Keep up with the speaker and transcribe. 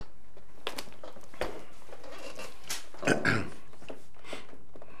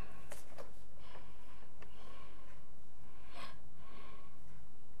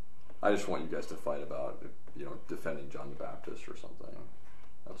I just want you guys to fight about, defending John the Baptist or something.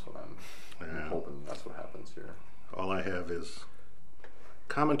 That's what I'm hoping. That's what happens here. All I have is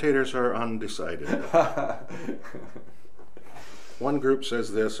commentators are undecided. One group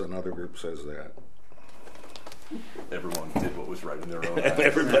says this, another group says that. Everyone did what was right in their own eyes.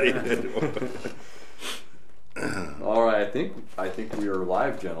 Everybody did. All right, I think we are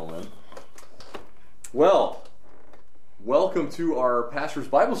live, gentlemen. Well, welcome to our Pastor's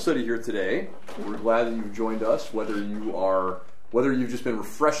Bible Study here today. We're glad that you've joined us, whether you've just been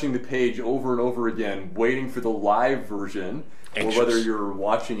refreshing the page over and over again, waiting for the live version, Anxious. or whether you're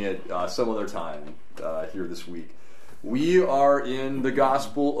watching it some other time here this week. We are in the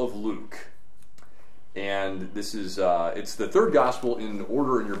Gospel of Luke. And this is, it's the third gospel in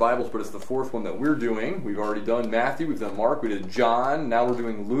order in your Bibles, but it's the fourth one that we're doing. We've already done Matthew, we've done Mark, we did John, now we're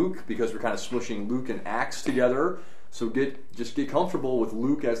doing Luke, because we're kind of smushing Luke and Acts together. So just get comfortable with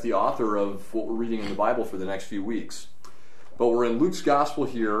Luke as the author of what we're reading in the Bible for the next few weeks. But we're in Luke's gospel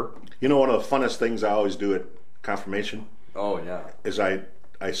here. You know, one of the funnest things I always do at confirmation? Oh, yeah. Is I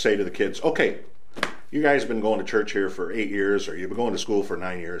say to the kids, okay, you guys have been going to church here for 8 years, or you've been going to school for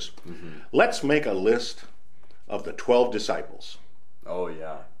 9 years. Mm-hmm. Let's make a list of the 12 disciples. Oh,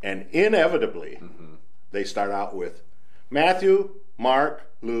 yeah. And inevitably, they start out with Matthew,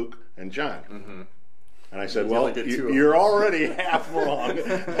 Mark, Luke, and John. Mm-hmm. And I said, well, you're already half wrong. I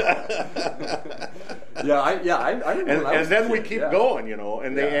remember. And then we keep going,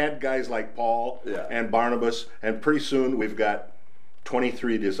 and they add guys like Paul and Barnabas, and pretty soon we've got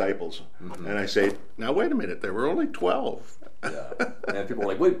 23 disciples. Mm-hmm. And I say, now wait a minute, there were only 12. Yeah. And people are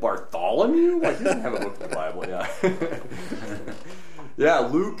like, wait, Bartholomew? Like, he didn't have a book in the Bible, yeah. Yeah,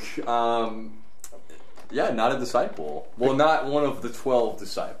 Luke, not a disciple. Well, not one of the 12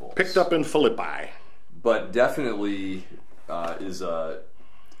 disciples. Picked up in Philippi. But definitely is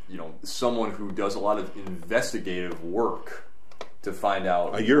someone who does a lot of investigative work to find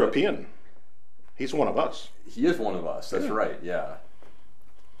out. A European. He's one of us. He is one of us, that's right, yeah.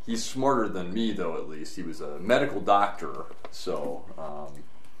 He's smarter than me, though, at least. He was a medical doctor, so...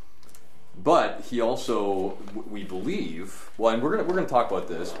 but he also, we believe... Well, and we're gonna talk about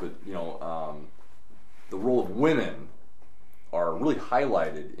this, but, the role of women are really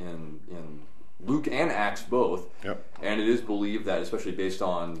highlighted in Luke and Acts both. Yep. And it is believed that, especially based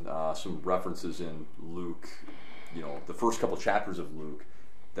on some references in Luke, the first couple chapters of Luke,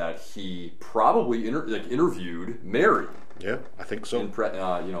 that he probably interviewed Mary. Yeah, I think so.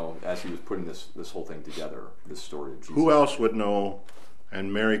 As he was putting this whole thing together, this story of Jesus. Who else would know?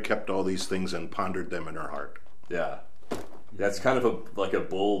 And Mary kept all these things and pondered them in her heart. Yeah. That's kind of a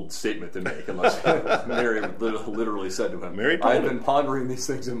bold statement to make, unless Mary literally said to him, I've been pondering these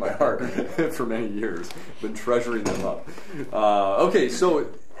things in my heart for many years, been treasuring them up. Okay, so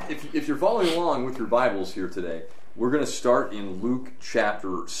if you're following along with your Bibles here today, we're going to start in Luke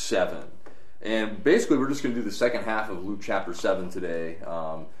chapter 7. And basically, we're just going to do the second half of Luke chapter 7 today.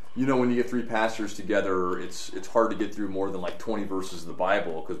 When you get three pastors together, it's hard to get through more than like 20 verses of the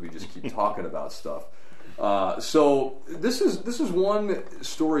Bible because we just keep talking about stuff. So this is one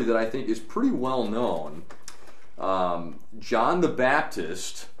story that I think is pretty well known. John the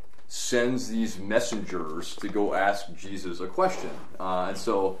Baptist sends these messengers to go ask Jesus a question. And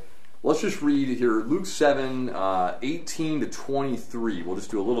so let's just read here, Luke 7, 18 to 23. We'll just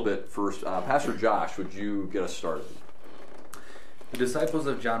do a little bit first. Pastor Josh, would you get us started? The disciples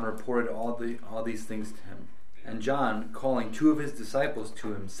of John reported all these things to him. And John, calling two of his disciples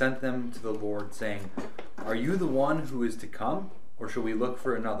to him, sent them to the Lord, saying, Are you the one who is to come, or shall we look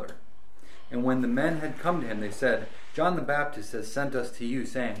for another? And when the men had come to him, they said, John the Baptist has sent us to you,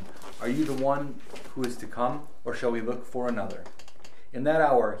 saying, Are you the one who is to come, or shall we look for another? In that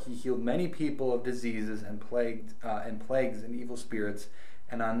hour he healed many people of diseases and plagues and evil spirits,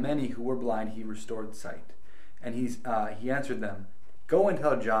 and on many who were blind he restored sight. And he answered them, Go and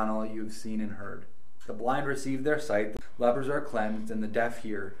tell John all you have seen and heard. The blind receive their sight, the lepers are cleansed, and the deaf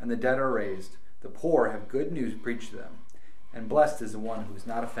hear, and the dead are raised. The poor have good news preached to them, and blessed is the one who is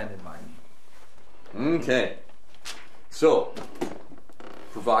not offended by me. Okay. So,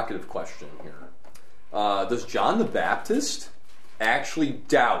 provocative question here. Does John the Baptist actually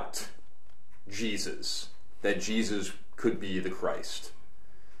doubt Jesus, that Jesus could be the Christ?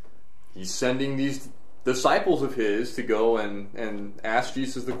 He's sending these disciples of his to go and ask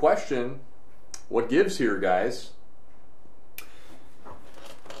Jesus the question. What gives here, guys?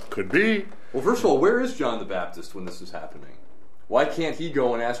 Could be. Well, first of all, where is John the Baptist when this is happening? Why can't he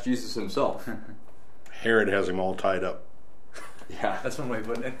go and ask Jesus himself? Herod has him all tied up. Yeah. That's one way of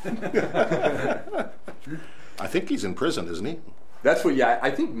putting it. I think he's in prison, isn't he? That's what. Yeah,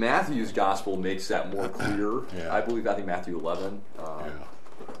 I think Matthew's gospel makes that more clear. I think Matthew 11.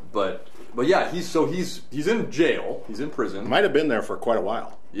 But yeah, he's in jail. He's in prison. Might have been there for quite a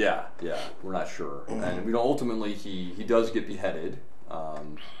while. Yeah, we're not sure. And ultimately he does get beheaded.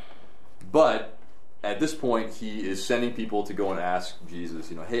 But at this point, he is sending people to go and ask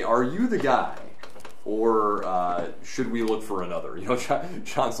Jesus, hey, are you the guy? Or should we look for another?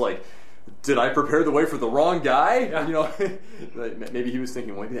 John's like, did I prepare the way for the wrong guy? Yeah. Maybe he was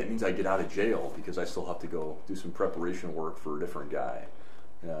thinking, well, maybe that means I get out of jail because I still have to go do some preparation work for a different guy.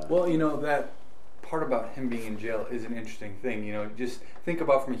 Yeah. Well, that part about him being in jail is an interesting thing. Just think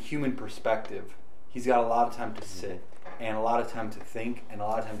about from a human perspective. He's got a lot of time to sit and a lot of time to think and a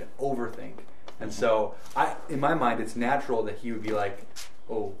lot of time to overthink. And so, in my mind, it's natural that he would be like,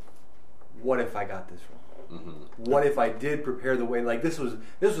 oh, what if I got this wrong? Mm-hmm. What if I did prepare the way? Like this was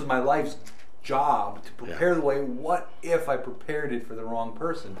my life's job to prepare the way. What if I prepared it for the wrong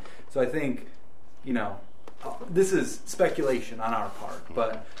person? So I think, this is speculation on our part,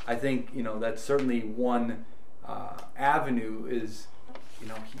 but I think that's certainly one avenue. Is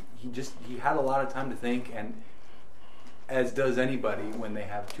he had a lot of time to think, and as does anybody when they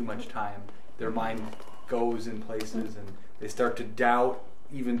have too much time, their mind goes in places and they start to doubt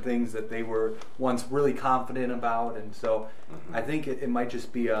even things that they were once really confident about, and so I think it might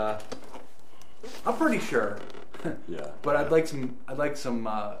just be I'm pretty sure, but I'd like some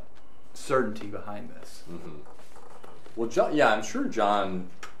certainty behind this. Mm-hmm. Well, John, I'm sure John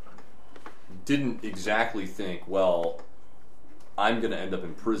didn't exactly think, well, I'm going to end up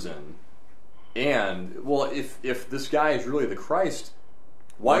in prison, and well, if this guy is really the Christ,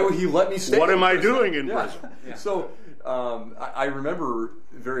 why would he let me stay? What am I doing in prison? Yeah. So. I remember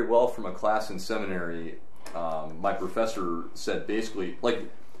very well from a class in seminary, my professor said basically, like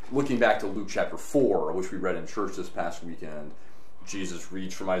looking back to Luke chapter 4, which we read in church this past weekend, Jesus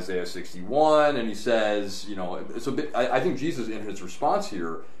reads from Isaiah 61, and he says, I think Jesus in his response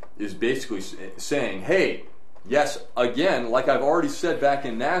here is basically saying, hey, yes, again, like I've already said back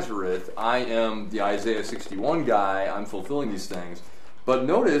in Nazareth, I am the Isaiah 61 guy, I'm fulfilling these things. But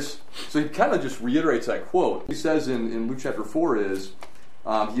notice, so he kind of just reiterates that quote. He says in Luke chapter 4 is,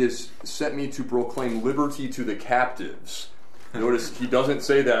 he has sent me to proclaim liberty to the captives. Notice he doesn't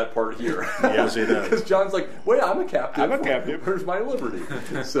say that part here. Yes, he does. Because John's like, wait, I'm a captive. I'm a captive. Where's my liberty?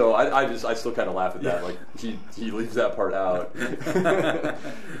 So I still kind of laugh at that. Like he leaves that part out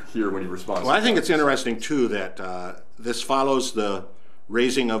here when he responds. Well, I think it's interesting too that this follows the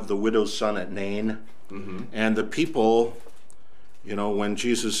raising of the widow's son at Nain, and the people. When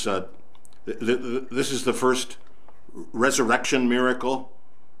Jesus, this is the first resurrection miracle,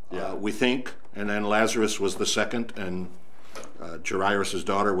 we think, and then Lazarus was the second, and Jairus'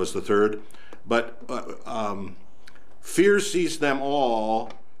 daughter was the third. But fear seized them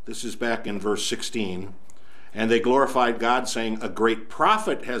all. This is back in verse 16. And they glorified God, saying, a great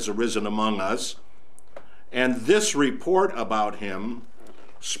prophet has arisen among us. And this report about him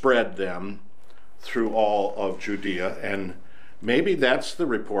spread them through all of Judea. And maybe that's the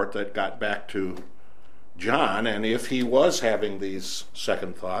report that got back to John, and if he was having these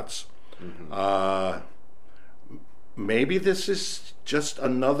second thoughts, maybe this is just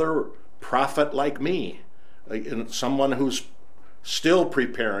another prophet like me, someone who's still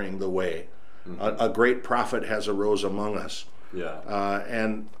preparing the way. A great prophet has arose among us.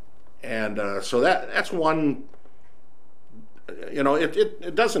 And so that's one.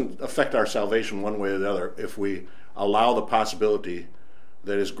 It doesn't affect our salvation one way or the other if we allow the possibility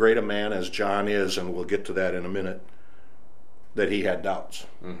that as great a man as John is, and we'll get to that in a minute, that he had doubts.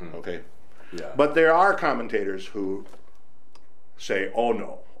 Okay? Yeah. But there are commentators who say, oh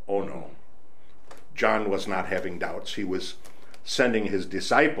no. John was not having doubts. He was sending his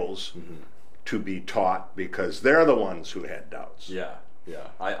disciples to be taught because they're the ones who had doubts. Yeah.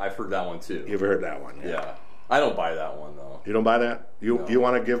 I've heard that one too. You've heard that one, yeah. I don't buy that one though. You don't buy that? You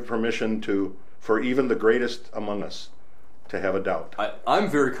want to give permission for even the greatest among us to have a doubt? I'm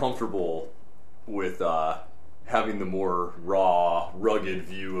very comfortable with having the more raw, rugged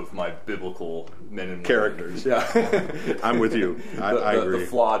view of my biblical men and characters. Yeah, I'm with you. I agree. The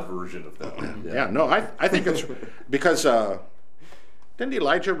flawed version of them. I think it's because didn't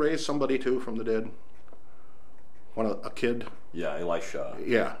Elijah raise somebody too from the dead? A kid. Yeah, Elisha.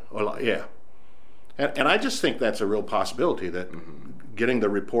 Yeah, yeah. And I just think that's a real possibility that getting the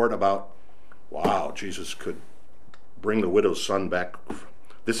report about, wow, Jesus could bring the widow's son back.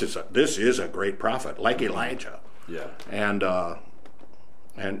 This is a great prophet, like Elijah. Yeah. And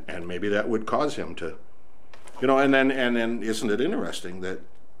maybe that would cause him to, and then isn't it interesting that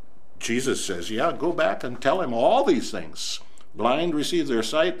Jesus says, yeah, go back and tell him all these things blind receive their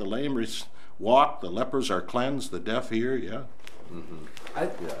sight, the lame walk, the lepers are cleansed, the deaf hear. Yeah.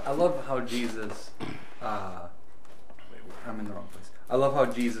 I love how Jesus. Wait, I'm in the wrong place. I love how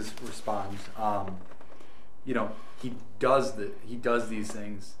Jesus responds. He does these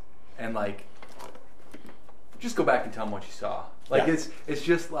things, and like, just go back and tell him what you saw. Like it's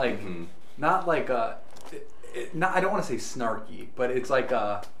just like not like a. I don't want to say snarky, but it's like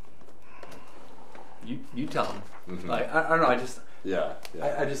you tell him. Like I don't know. I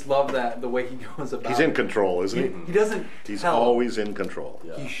just love that the way he goes about. He's in control, isn't he? He doesn't. He's always in control.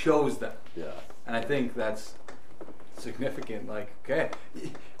 Yeah. He shows them. Yeah. And I think that's significant. Like, okay,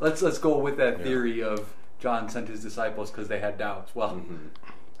 let's go with that theory of John sent his disciples because they had doubts. Well,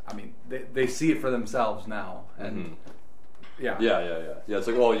 I mean, they see it for themselves now, and yeah. It's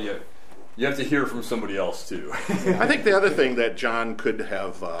like, well, you have to hear from somebody else too. I think the other thing that John could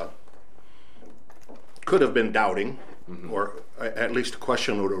have been doubting, or at least a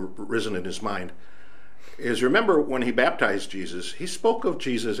question would have arisen in his mind, is remember when he baptized Jesus, he spoke of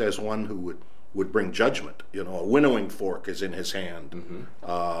Jesus as one who would bring judgment. A winnowing fork is in his hand.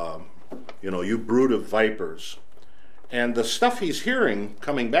 You brood of vipers. And the stuff he's hearing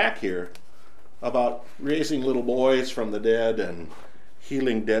coming back here about raising little boys from the dead and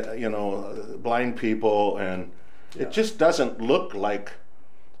healing blind people, and it just doesn't look like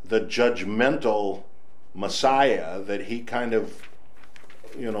the judgmental Messiah that he kind of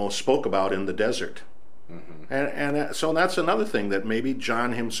spoke about in the desert. And so that's another thing that maybe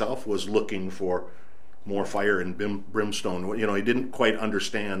John himself was looking for, more fire and brimstone. He didn't quite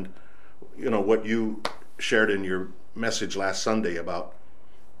understand what you shared in your message last Sunday about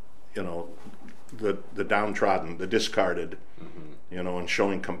the downtrodden, the discarded, and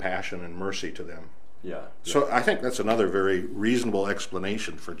showing compassion and mercy to them. Yeah. So I think that's another very reasonable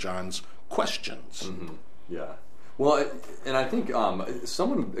explanation for John's questions. Yeah. Well, and I think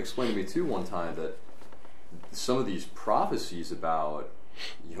someone explained to me too one time that some of these prophecies about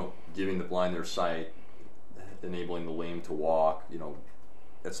giving the blind their sight, enabling the lame to walk,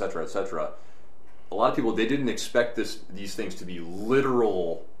 et cetera, a lot of people, they didn't expect these things to be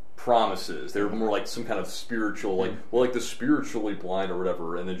literal promises. They were more like some kind of spiritual, like the spiritually blind or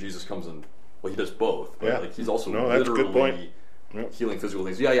whatever, and then Jesus comes and he does both, but he's also literally healing physical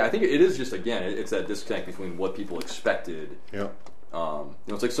things. I think it is just, again, it's that disconnect between what people expected.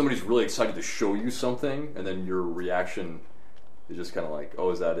 It's like somebody's really excited to show you something, and then your reaction is just kind of like,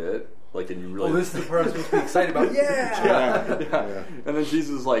 oh, is that it? Like, and you really, this is the part I'm supposed to be excited about. Yeah. And then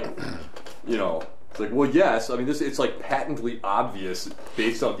Jesus is like, it's like, well, yes. I mean, it's like patently obvious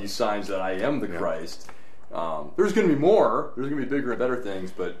based on these signs that I am the Christ. There's going to be more. There's going to be bigger and better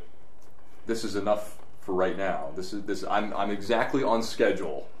things, but this is enough for right now. I'm exactly on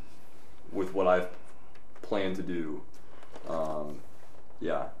schedule with what I've planned to do.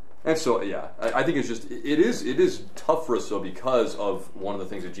 And so, I think it's just, it is tough for us though, because of one of the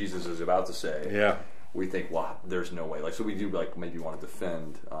things that Jesus is about to say. Yeah. We think, wow, there's no way. Like, so we do maybe want to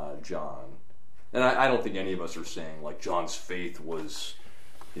defend John. And I don't think any of us are saying John's faith was,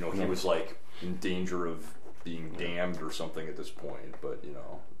 he was in danger of being damned or something at this point. But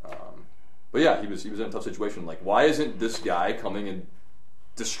but yeah, he was in a tough situation. Like, why isn't this guy coming and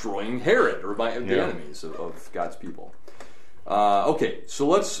destroying Herod or the enemies of God's people? Okay, so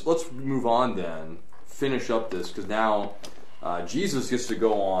let's move on then. Finish up this, because now Jesus gets to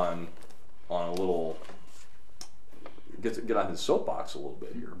go on a little. Get on his soapbox a little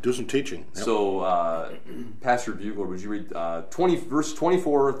bit here. Do some teaching. Yep. So, Pastor Bugler, would you read verse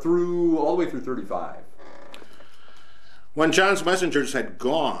 24 through all the way through 35? When John's messengers had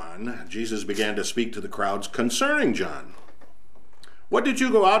gone, Jesus began to speak to the crowds concerning John. What did you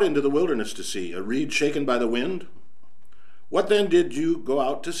go out into the wilderness to see? A reed shaken by the wind? What then did you go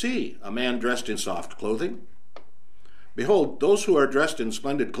out to see? A man dressed in soft clothing? Behold, those who are dressed in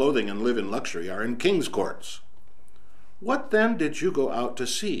splendid clothing and live in luxury are in king's courts. What then did you go out to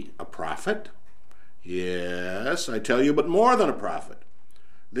see? A prophet? Yes, I tell you, but more than a prophet.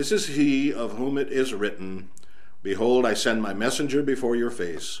 This is he of whom it is written, Behold, I send my messenger before your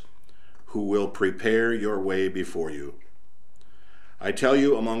face, who will prepare your way before you. I tell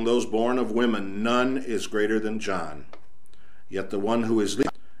you, among those born of women, none is greater than John. Yet the one who is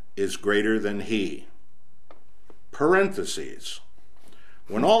least is greater than he. Parentheses.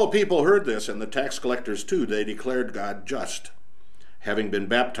 When all the people heard this, and the tax collectors too, they declared God just, having been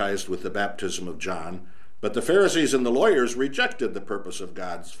baptized with the baptism of John. But the Pharisees and the lawyers rejected the purpose of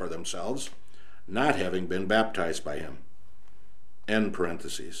God for themselves, not having been baptized by him. End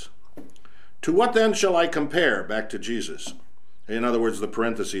parentheses. To what then shall I compare? Back to Jesus. In other words, the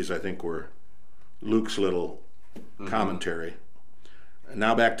parentheses, I think, were Luke's little commentary. And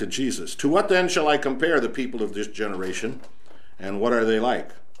now back to Jesus. To what then shall I compare the people of this generation, and what are they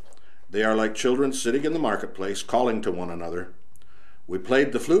like? They are like children sitting in the marketplace, calling to one another. We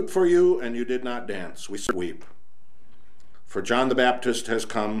played the flute for you, and you did not dance. We weep. For John the Baptist has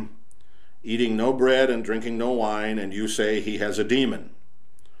come, eating no bread and drinking no wine, and you say he has a demon.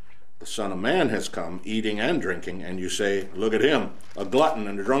 The Son of Man has come, eating and drinking, and you say, look at him, a glutton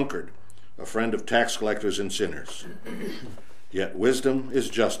and a drunkard, a friend of tax collectors and sinners. Yet wisdom is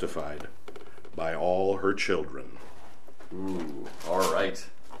justified by all her children. Ooh, all right.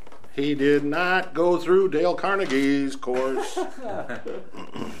 He did not go through Dale Carnegie's course.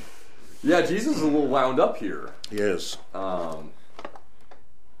 Yeah, Jesus is a little wound up here. Yes.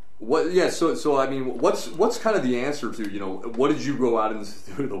 What? Yeah. So I mean, what's kind of the answer to, what did you go out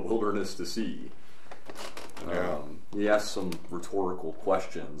into the wilderness to see? He asks some rhetorical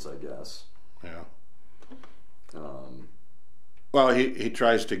questions, I guess. Yeah. Well, he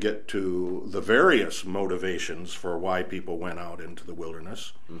tries to get to the various motivations for why people went out into the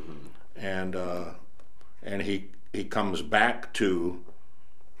wilderness, and he comes back to,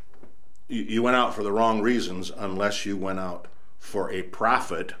 you went out for the wrong reasons unless you went out for a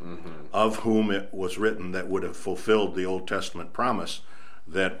prophet of whom it was written that would have fulfilled the Old Testament promise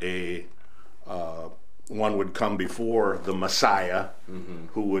that one would come before the Messiah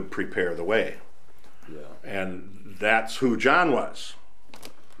who would prepare the way. Yeah. And that's who John was.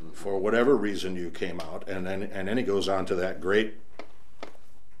 For whatever reason you came out, and then he goes on to that great,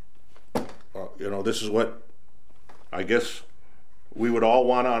 this is what I guess we would all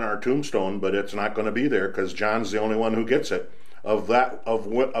want on our tombstone, but it's not going to be there because John's the only one who gets it. Of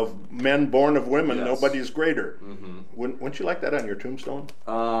men born of women, yes. Nobody's greater. Wouldn't you like that on your tombstone?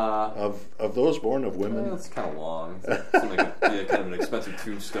 Of those born of women. That's kind of long. It's like kind of an expensive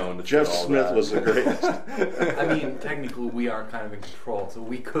tombstone. To Jeff Smith was the greatest. I mean, technically, we are kind of in control, so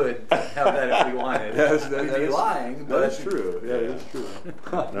we could have that if we wanted. We'd be lying. But that's true. Yeah, it is true.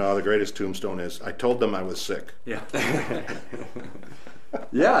 No, the greatest tombstone is, I told them I was sick. Yeah.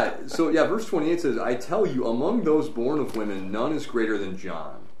 Yeah, verse 28 says, I tell you, among those born of women, none is greater than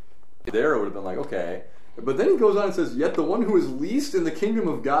John. There it would have been like, okay. But then he goes on and says, yet the one who is least in the kingdom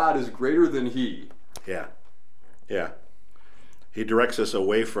of God is greater than he. Yeah. He directs us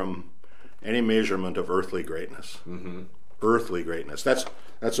away from any measurement of earthly greatness. Earthly greatness.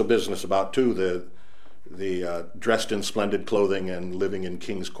 That's a business about, too, the dressed in splendid clothing and living in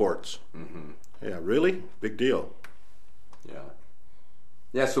king's courts. Yeah, really? Big deal.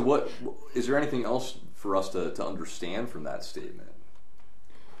 Yeah, so what is there anything else for us to understand from that statement?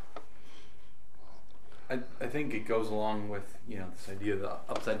 I think it goes along with, this idea of the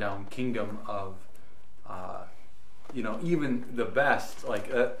upside down kingdom of, even the best,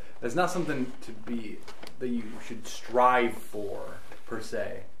 that's not something that you should strive for, per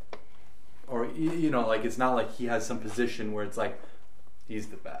se. Or, it's not like he has some position where it's like, he's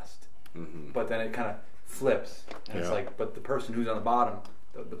the best. But then it kind of flips. And it's like, but the person who's on the bottom,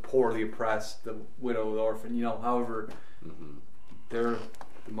 the poor, the oppressed, the widow, the orphan, however, they're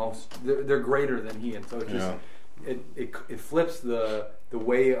the most, they're greater than he. And so it just, it flips the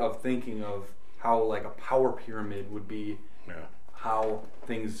way of thinking of how like a power pyramid would be, how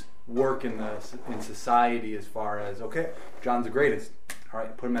things work in society as far as, okay, John's the greatest, all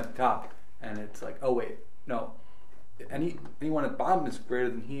right, put him at the top. And it's like, oh wait, no, anyone at the bottom is greater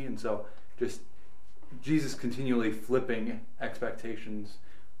than he. And so just Jesus continually flipping expectations,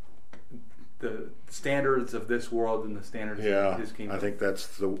 the standards of this world and the standards of his kingdom. I think that's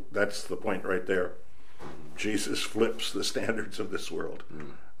the point right there. Jesus flips the standards of this world.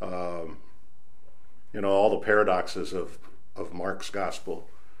 All the paradoxes of Mark's gospel.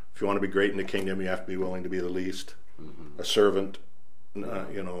 If you want to be great in the kingdom, you have to be willing to be the least. A servant, not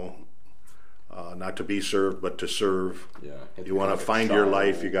to be served, but to serve. Yeah. You want to find your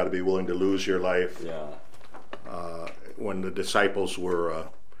life, you got to be willing to lose your life. Yeah. When the disciples were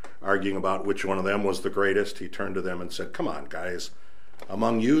arguing about which one of them was the greatest, he turned to them and said, come on, guys.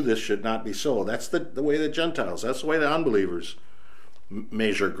 Among you, this should not be so. That's the way the Gentiles, that's the way the unbelievers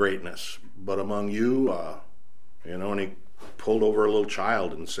measure greatness. But among you, and he pulled over a little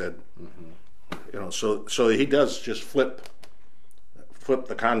child and said, so he does just flip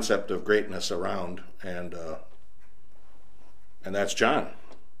the concept of greatness around, and that's John.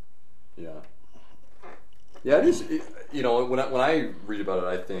 Yeah, it is. When I read about it,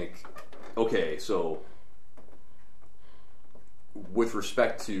 I think, okay, so with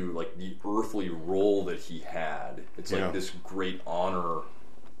respect to like the earthly role that he had, it's like this great honor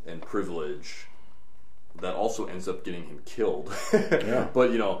and privilege that also ends up getting him killed.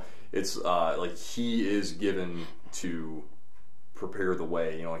 But it's like he is given to prepare the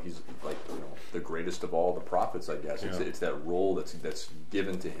way. You know, he's like, you know, the greatest of all the prophets, I guess. Yeah. It's that role that's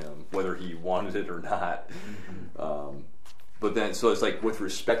given to him, whether he wanted it or not. But then, so it's like with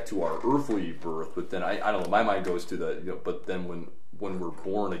respect to our earthly birth. But then I don't know. My mind goes to the, you know, but then when we're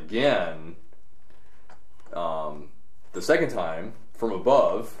born again, the second time from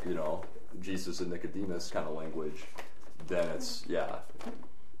above, you know, Jesus and Nicodemus kind of language, then it's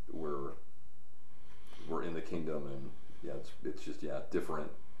we're in the kingdom, and it's just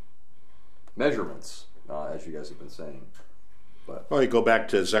different measurements, as you guys have been saying. But well, you go back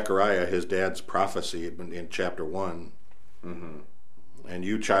to Zechariah, his dad's prophecy in chapter 1. Mm-hmm. And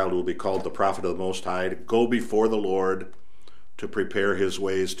you, child, will be called the prophet of the Most High, to go before the Lord to prepare his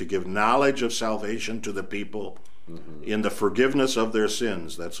ways, to give knowledge of salvation to the people in the forgiveness of their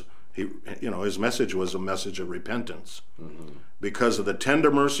sins. That's his message was a message of repentance because of the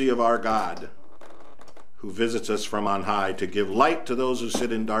tender mercy of our God, who visits us from on high, to give light to those who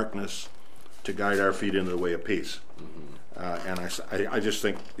sit in darkness, to guide our feet into the way of peace. And I just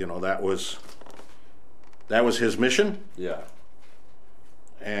think, you know, that was his mission. Yeah.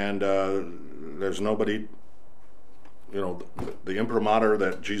 And there's nobody, you know, the imprimatur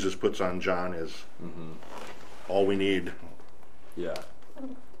that Jesus puts on John is all we need. Yeah.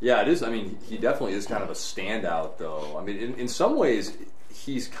 Yeah, it is. I mean, he definitely is kind of a standout, though. I mean, in some ways,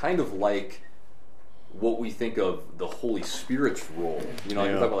 he's kind of like what we think of the Holy Spirit's role. You know,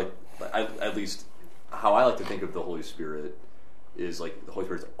 you talk about, like, at least how I like to think of the Holy Spirit is like the Holy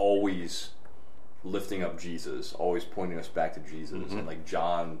Spirit's always lifting up Jesus, always pointing us back to Jesus. And like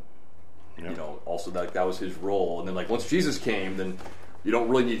John, you know, also that was his role. And then like once Jesus came, then you don't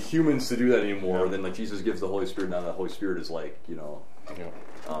really need humans to do that anymore. Then like Jesus gives the Holy Spirit. Now the Holy Spirit is like, you know,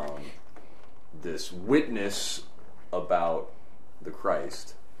 this witness about the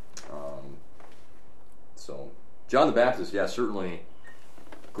Christ. So John the Baptist, certainly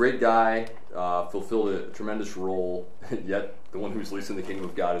great guy, fulfilled a tremendous role, yet the one who's least in the kingdom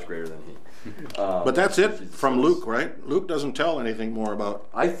of God is greater than he. But that's it from Luke, right? Luke doesn't tell anything more about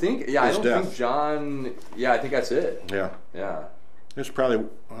I think, his I don't death. think John, I think that's it. Yeah. Yeah. It's probably,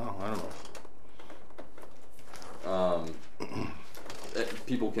 well, I don't know.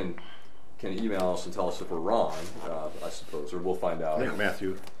 People can email us and tell us if we're wrong, I suppose, or we'll find out. I think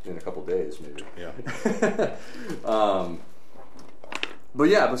Matthew. In a couple days, maybe. Yeah.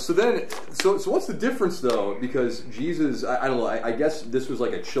 But so what's the difference though? Because Jesus, I don't know. I guess this was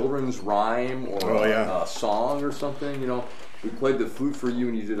like a children's rhyme or a song or something. You know, we played the flute for you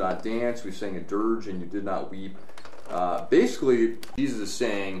and you did not dance. We sang a dirge and you did not weep. Basically, Jesus is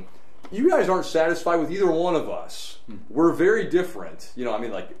saying, you guys aren't satisfied with either one of us. We're very different. You know, I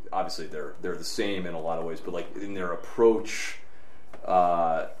mean, like obviously they're the same in a lot of ways, but like in their approach,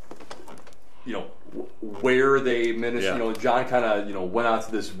 you know, where they minister. You know, John kind of, you know, went out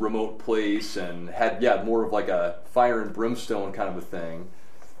to this remote place and had more of like a fire and brimstone kind of a thing,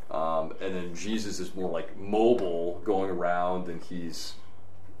 and then Jesus is more like mobile, going around, and he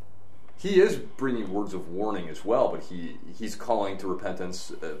is bringing words of warning as well, but he's calling to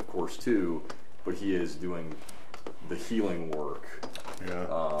repentance, of course, too, but he is doing the healing work,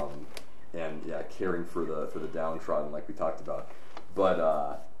 and caring for the downtrodden, like we talked about.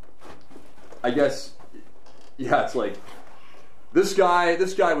 But I guess, it's like this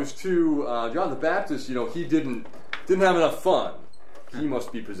guy was too John the Baptist. You know, he didn't have enough fun. He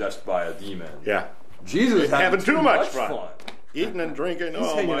must be possessed by a demon. Yeah, Jesus having too much fun. Eating and drinking.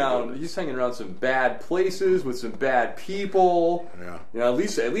 He's hanging around some bad places with some bad people. Yeah. You know,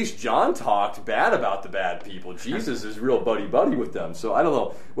 at least John talked bad about the bad people. Jesus is real buddy with them. So I don't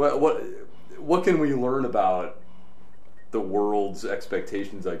know what can we learn about the world's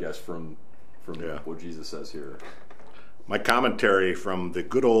expectations, I guess, from what Jesus says here. My commentary from the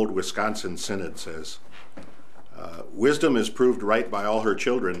good old Wisconsin Synod says, wisdom is proved right by all her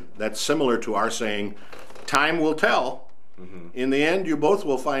children. That's similar to our saying, time will tell. In the end, you both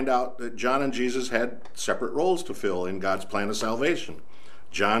will find out that John and Jesus had separate roles to fill in God's plan of salvation.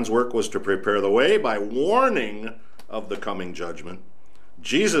 John's work was to prepare the way by warning of the coming judgment.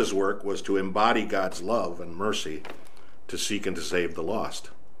 Jesus' work was to embody God's love and mercy to seek and to save the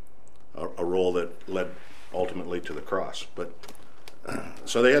lost, a role that led ultimately to the cross. But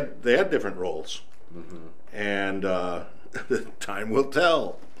so they had different roles, and time will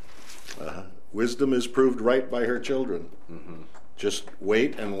tell. Wisdom is proved right by her children. Just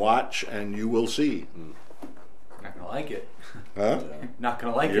wait and watch, and you will see. Not gonna like it. Huh? Not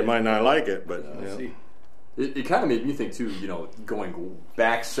gonna like it. You might not like it, but we'll see. It kind of made me think, too, going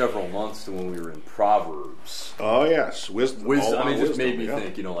back several months to when we were in Proverbs. Oh, yes. Wisdom. Just made me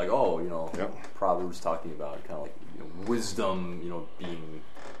think, Proverbs talking about kind of like wisdom, being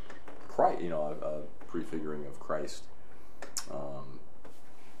Christ, a prefiguring of Christ.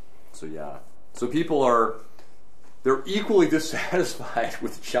 So people they're equally dissatisfied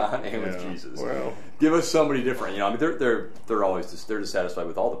with John and with Jesus. Well, give us somebody different. They're always they're dissatisfied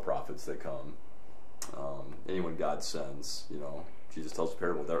with all the prophets that come. Anyone God sends, Jesus tells a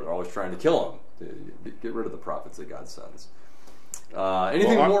parable. They're always trying to kill him. Get rid of the prophets that God sends.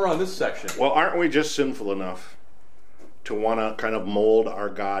 Anything more on this section? Well, aren't we just sinful enough to want to kind of mold our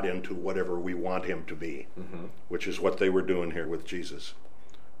God into whatever we want him to be, which is what they were doing here with Jesus.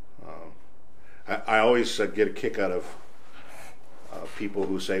 I always get a kick out of people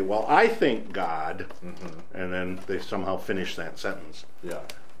who say, well, I think God, and then they somehow finish that sentence. Yeah.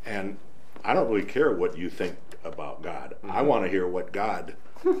 And I don't really care what you think about God. I want to hear what God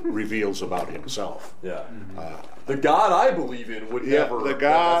reveals about himself. Yeah. The God I believe in would never. The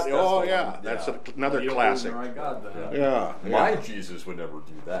God, that's another classic. My God, yeah. My Jesus would never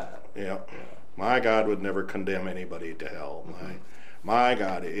do that. Yeah. My God would never condemn anybody to hell. My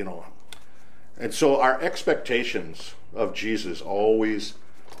God, And so our expectations of Jesus always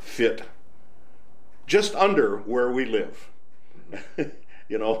fit just under where we live,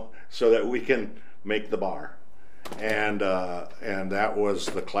 so that we can make the bar. And that was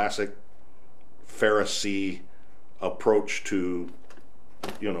the classic Pharisee approach to,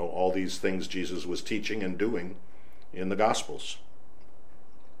 all these things Jesus was teaching and doing in the Gospels.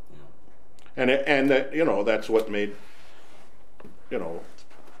 And that, that's what made,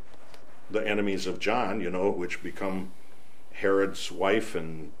 the enemies of John, which become Herod's wife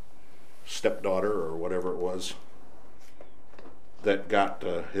and stepdaughter or whatever it was, that got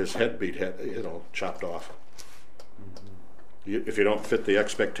his head chopped off. If you don't fit the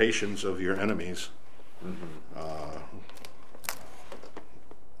expectations of your enemies,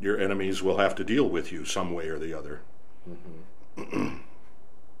 your enemies will have to deal with you some way or the other.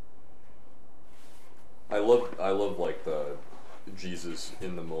 I love like the Jesus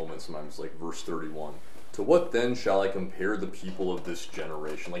in the moment sometimes, like verse 31. To what then shall I compare the people of this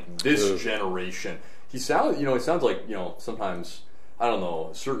generation? Like this generation. It sounds like, sometimes, I don't know,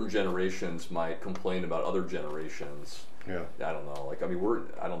 certain generations might complain about other generations. Yeah. I don't know. Like, I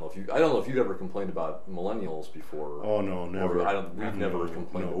don't know if you've ever complained about millennials before. Oh no, never. We've never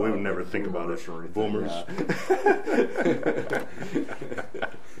complained about it. We would never think about it. Or anything. Boomers.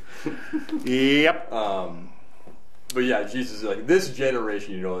 Yeah. Yep. But yeah, Jesus is like this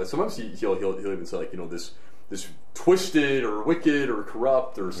generation. Sometimes he'll even say like this twisted or wicked or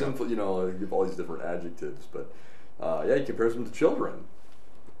corrupt or sinful. Give all these different adjectives. But he compares them to children.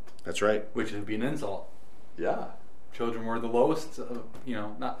 That's right. Which would be an insult. Yeah. Children were the lowest.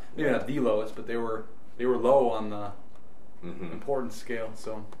 Not the lowest, but they were low on the importance scale.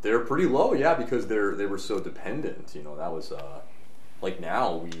 So they're pretty low, yeah, because they were so dependent. That was like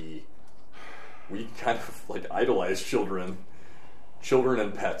now we kind of like idolize children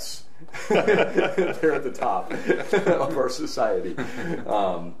and pets. They're at the top of our society.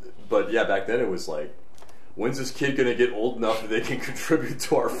 But yeah, back then it was like, when's this kid going to get old enough that they can contribute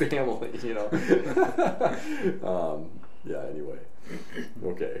to our family? Anyway.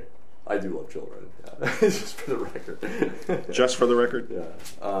 Okay. I do love children. Yeah. Just for the record. Just for the record? Yeah.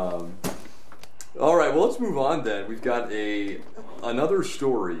 All right, well, let's move on then. We've got another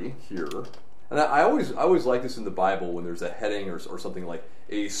story here. And I always like this in the Bible when there's a heading or something like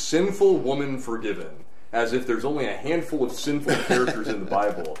a sinful woman forgiven, as if there's only a handful of sinful characters in the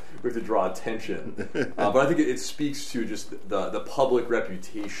Bible. We have to draw attention. But I think it speaks to just the public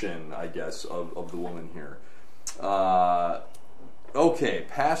reputation, I guess, of the woman here. Okay,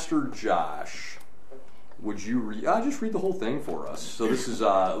 Pastor Josh, would you just read the whole thing for us? So this is,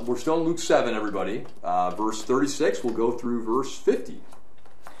 we're still in Luke 7, everybody. Verse 36, we'll go through verse 50.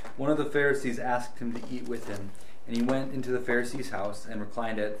 One of the Pharisees asked him to eat with him, and he went into the Pharisee's house and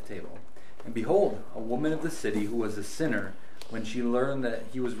reclined at the table. And behold, a woman of the city who was a sinner, when she learned that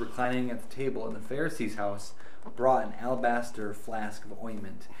he was reclining at the table in the Pharisee's house, brought an alabaster flask of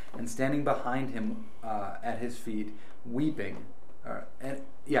ointment, and standing behind him at his feet, weeping,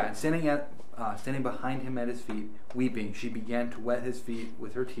 standing behind him at his feet, weeping, she began to wet his feet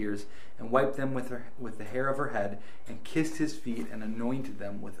with her tears, and wiped them with the hair of her head, and kissed his feet, and anointed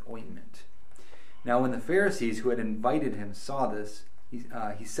them with ointment. Now when the Pharisees who had invited him saw this,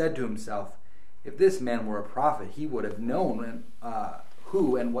 he said to himself, if this man were a prophet, he would have known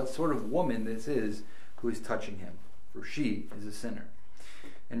who and what sort of woman this is who is touching him, for she is a sinner.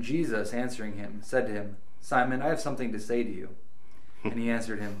 And Jesus, answering him, said to him, Simon, I have something to say to you. And he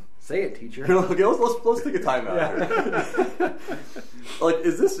answered him, say it, teacher. Okay, let's take a time out here. Like,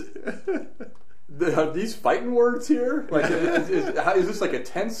 is this... Are these fighting words here? Like, is this like a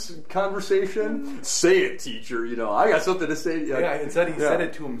tense conversation? Say it, teacher. I got something to say. Yeah, instead he said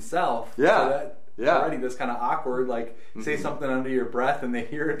it to himself. Yeah. So already that's kind of awkward. Like, say something under your breath and they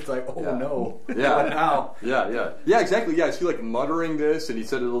hear it. It's like, no. Yeah. What now? Yeah, exactly. Yeah, is he like muttering this and he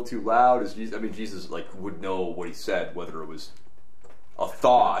said it a little too loud? Jesus like would know what he said, whether it was a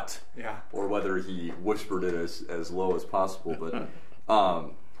thought or whether he whispered it as low as possible.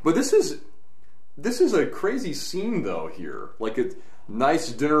 But this is a crazy scene, though, here. Like, a nice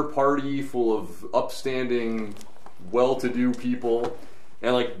dinner party full of upstanding, well-to-do people.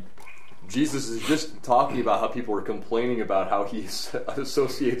 And, like, Jesus is just talking about how people are complaining about how he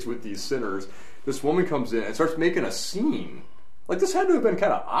associates with these sinners. This woman comes in and starts making a scene. Like, this had to have been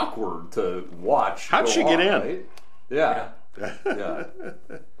kind of awkward to watch. How'd she get in? Right? Yeah.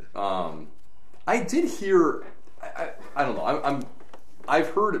 I did hear... I don't know. I've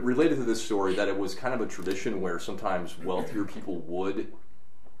heard related to this story that it was kind of a tradition where sometimes wealthier people would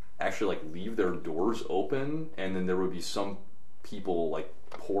actually like leave their doors open, and then there would be some people, like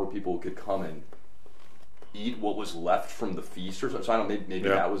poor people, who could come and eat what was left from the feast or something. So I don't know, maybe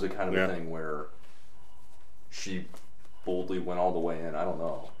that was a kind of a thing where she boldly went all the way in. I don't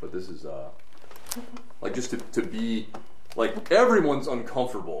know, but this is like just to be. Like, everyone's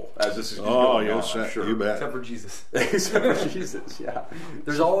uncomfortable as this is going on. Oh, yes, sure. You bet. Except for Jesus. Except for Jesus, yeah.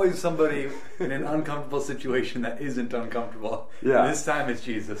 There's always somebody in an uncomfortable situation that isn't uncomfortable. Yeah. And this time it's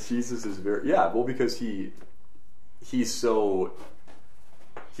Jesus. Jesus is because he's so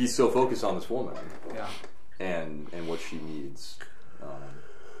focused on this woman. Yeah. And what she needs.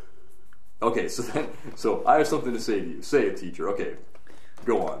 Okay, so I have something to say to you. Say it, teacher. Okay,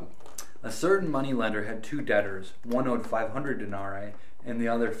 go on. A certain moneylender had two debtors. One owed 500 denarii, and the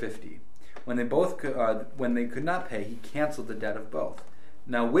other 50. When they could not pay, he canceled the debt of both.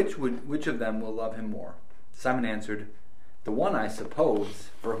 Now, which of them will love him more? Simon answered, the one, I suppose,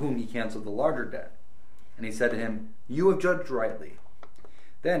 for whom he canceled the larger debt. And he said to him, you have judged rightly.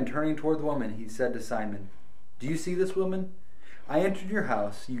 Then, turning toward the woman, he said to Simon, do you see this woman? I entered your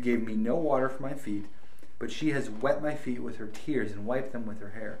house. You gave me no water for my feet, but she has wet my feet with her tears and wiped them with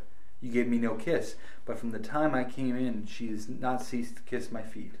her hair. You gave me no kiss, but from the time I came in, she has not ceased to kiss my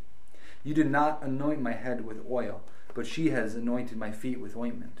feet. You did not anoint my head with oil, but she has anointed my feet with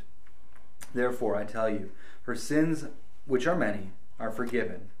ointment. Therefore, I tell you, her sins, which are many, are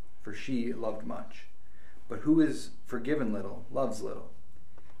forgiven, for she loved much. But who is forgiven little, loves little.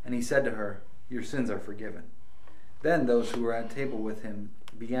 And he said to her, your sins are forgiven. Then those who were at table with him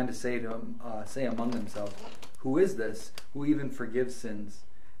began to say among themselves, who is this, who even forgives sins?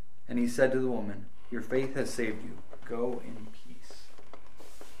 And he said to the woman, your faith has saved you. Go in peace.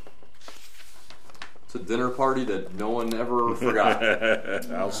 It's a dinner party that no one ever forgot.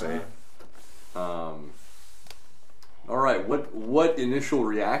 I'll say. All right. What initial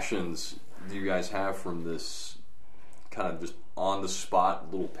reactions do you guys have from this kind of just on the spot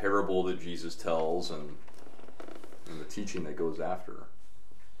little parable that Jesus tells and the teaching that goes after?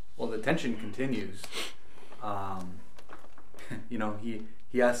 Well, the tension continues.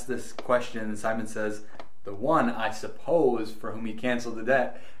 He asks this question, and Simon says, the one, I suppose, for whom he canceled the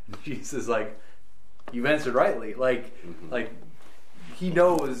debt. And Jesus is like, you've answered rightly. Like he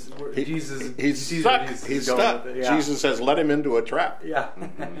knows where he's stuck. He's stuck. Jesus has led him into a trap. Yeah.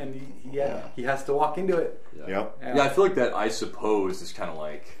 And he has to walk into it. Yeah, I feel like that I suppose is kind of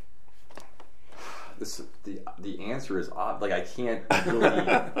like this. The answer is odd. Like I can't really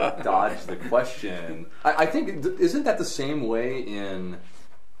dodge the question. I think isn't that the same way in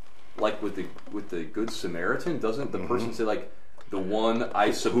like with the Good Samaritan? Doesn't the person say like the one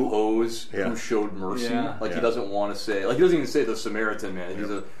I suppose who showed mercy? Yeah. Like he doesn't want to say like he doesn't even say the Samaritan man. He's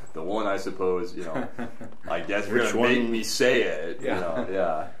the one I suppose. I guess you're gonna make me say it.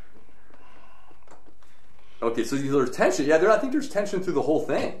 Yeah. Okay, so there's tension. Yeah, I think there's tension through the whole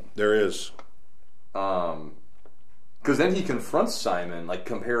thing. There is. Because then he confronts Simon, like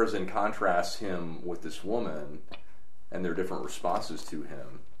compares and contrasts him with this woman and their different responses to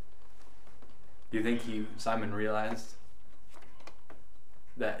him. Do you think Simon realized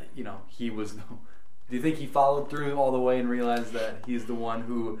that, he was... Do you think he followed through all the way and realized that he's the one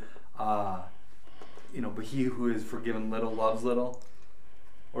who, but he who is forgiven little loves little?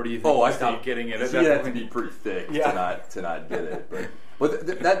 Or do you think he stopped getting it? He had to be pretty thick to not get it. But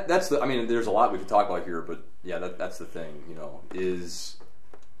that's the. I mean, there's a lot we could talk about here, but yeah, that's the thing. Is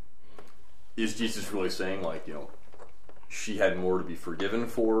Jesus really saying like she had more to be forgiven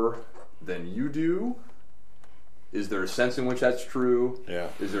for than you do, is there a sense in which that's true? Yeah.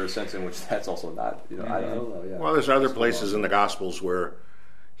 Is there a sense in which that's also not? I don't know. Yeah. Well, there's other places in the Gospels where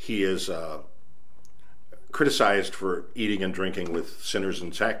he is criticized for eating and drinking with sinners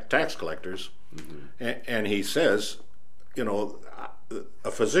and tax collectors, and he says,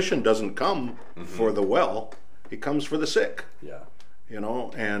 a physician doesn't come for the well; he comes for the sick. Yeah.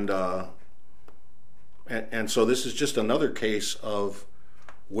 And so this is just another case of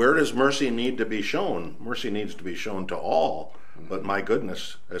where does mercy need to be shown? Mercy needs to be shown to all, but my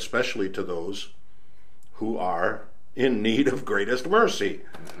goodness, especially to those who are in need of greatest mercy.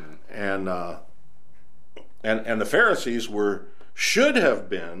 And the Pharisees should have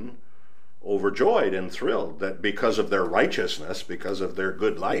been overjoyed and thrilled that because of their righteousness, because of their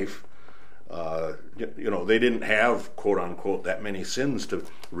good life, they didn't have, quote unquote, that many sins to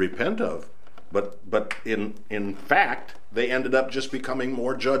repent of. But in fact, they ended up just becoming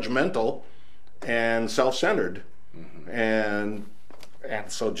more judgmental and self-centered. And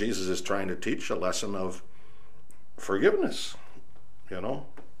so Jesus is trying to teach a lesson of forgiveness,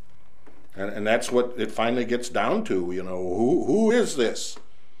 And that's what it finally gets down to, who is this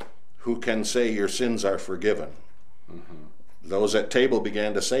who can say your sins are forgiven? Those at table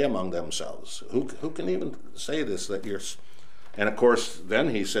began to say among themselves, who can even say this, that you're... And of course,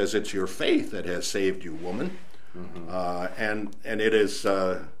 then he says, it's your faith that has saved you, woman. And it is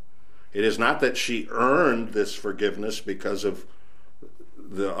not that she earned this forgiveness because of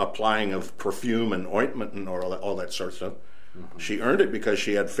the applying of perfume and ointment and all that sort of stuff. She earned it because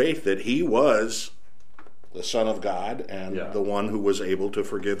she had faith that he was the Son of God and the one who was able to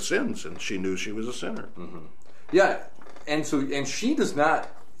forgive sins, and she knew she was a sinner. Yeah, and she does not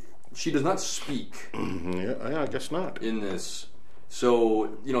speak. Yeah, I guess not. In this.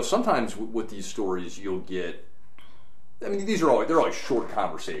 So, sometimes with these stories you'll get, they're always short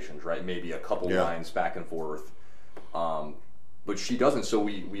conversations, right? Maybe a couple lines back and forth. But she doesn't, so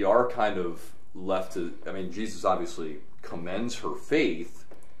we are kind of left to, Jesus obviously commends her faith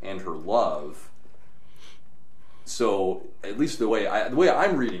and her love. So, at least the way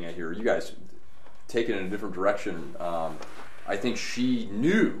I'm reading it here, you guys take it in a different direction. I think she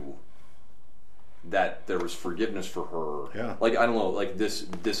knew that there was forgiveness for her. Yeah. I don't know,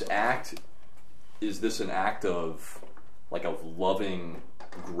 this act, is this an act of loving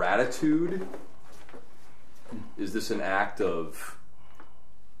gratitude? Is this an act of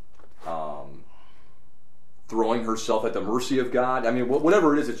throwing herself at the mercy of God?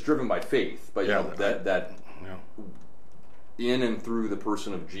 Whatever it is, it's driven by faith. But that in and through the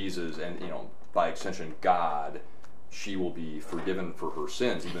person of Jesus, and by extension God, she will be forgiven for her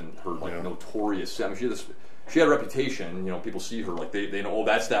sins, even her notorious sin. She had a reputation. People see her they know,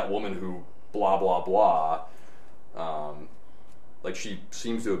 that's that woman who blah blah blah. She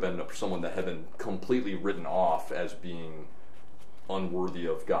seems to have been someone that had been completely written off as being unworthy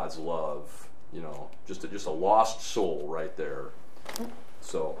of God's love. Just a lost soul right there.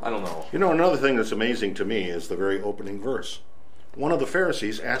 So I don't know. Another thing that's amazing to me is the very opening verse. One of the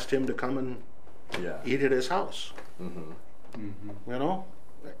Pharisees asked him to come and eat at his house.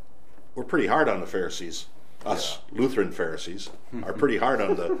 We're pretty hard on the Pharisees. Us Lutheran Pharisees are pretty hard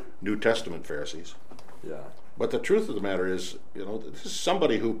on the New Testament Pharisees. Yeah. But the truth of the matter is, this is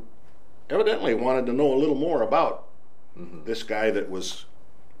somebody who evidently wanted to know a little more about this guy that was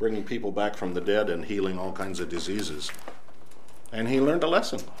bringing people back from the dead and healing all kinds of diseases. And he learned a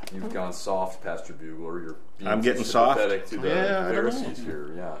lesson. You've gone soft, Pastor Bugler. You're being I'm getting soft. Sympathetic to the Pharisees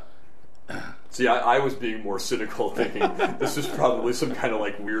here. Yeah. See, I was being more cynical, thinking this is probably some kind of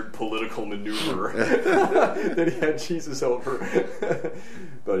weird political maneuver that he had Jesus over.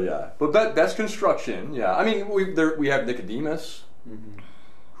 But that's construction. Yeah, we have Nicodemus,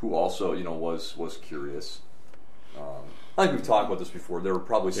 who also was curious. I think we've talked about this before. There were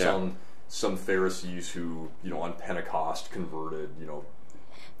probably some Pharisees who on Pentecost converted.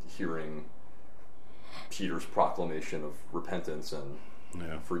 Hearing Peter's proclamation of repentance and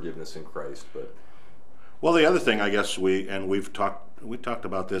forgiveness in Christ. But the other thing, I guess we talked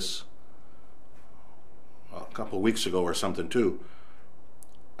about this a couple of weeks ago or something too.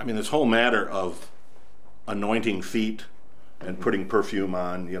 This whole matter of anointing feet and putting perfume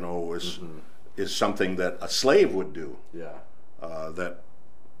on, is something that a slave would do. Yeah. That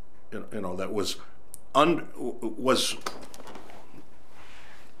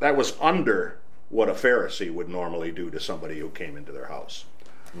was under what a Pharisee would normally do to somebody who came into their house.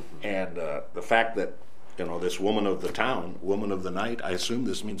 And the fact that, this woman of the town, woman of the night, I assume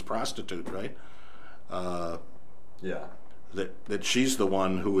this means prostitute, right? That she's the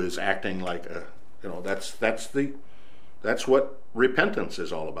one who is acting like a, that's what repentance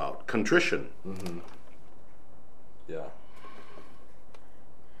is all about, contrition. Yeah.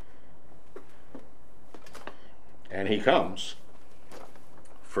 And he comes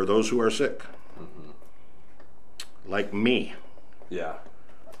for those who are sick, like me. Yeah.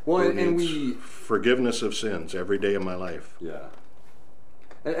 Well, and we forgiveness of sins every day of my life. Yeah.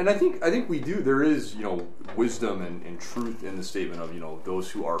 And I think we do. There is, wisdom and truth in the statement of, those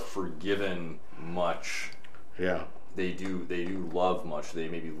who are forgiven much. Yeah. They do love much. They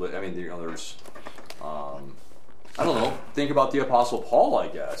maybe there's I don't know. Think about the Apostle Paul, I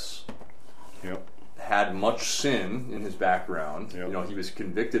guess. Yep. Had much sin in his background. Yep. He was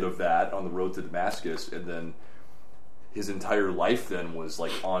convicted of that on the road to Damascus, and then his entire life then was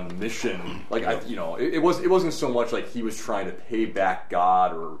like on mission. Like it wasn't so much like he was trying to pay back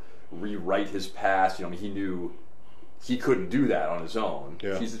God or rewrite his past. He knew he couldn't do that on his own.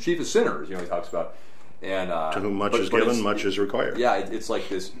 Yeah. He's the chief of sinners. He talks about. And to whom much is given, much is required. Yeah, it's like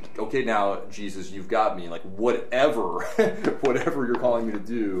this. Okay, now Jesus, you've got me. Like whatever you're calling me to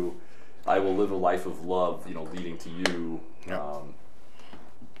do, I will live a life of love. Leading to you. Yeah.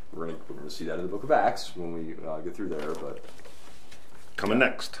 We're going to see that in the Book of Acts when we get through there. But coming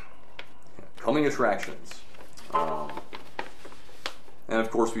next, coming attractions, and of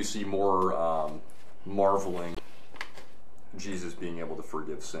course we see more marveling Jesus being able to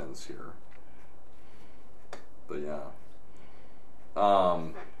forgive sins here. But yeah.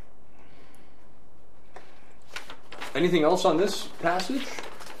 Anything else on this passage?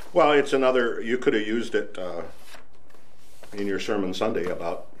 Well, it's another. You could have used it in your sermon Sunday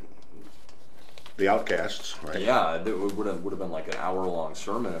about the outcasts, right? Yeah, it would have been like an hour-long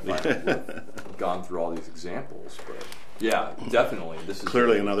sermon if I had gone through all these examples. But yeah, definitely, this is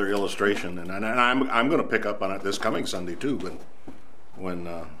clearly another illustration, and I'm going to pick up on it this coming Sunday too, when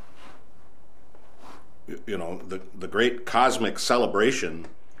the great cosmic celebration,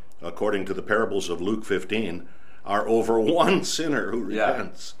 according to the parables of Luke 15, are over one sinner who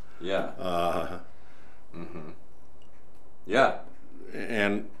repents. Yeah. Yeah.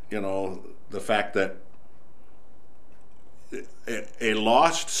 And the fact that a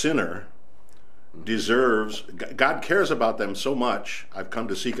lost sinner deserves, God cares about them so much, I've come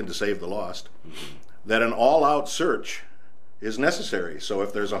to seek and to save the lost, that an all-out search is necessary. So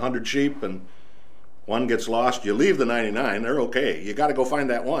if there's 100 sheep and one gets lost, you leave the 99, they're okay. You got to go find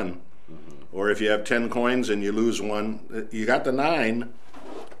that one. Or if you have 10 coins and you lose one, you got the 9,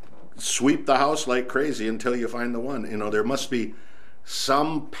 sweep the house like crazy until you find the one. There must be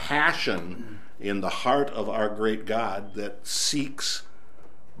some passion in the heart of our great God that seeks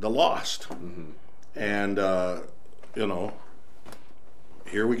the lost. And,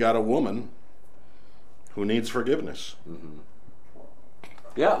 here we got a woman who needs forgiveness.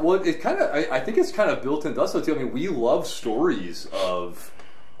 Yeah, well, it kind of, I think it's kind of built into us, though, too. I mean, we love stories of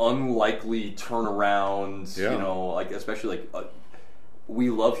unlikely turnarounds, especially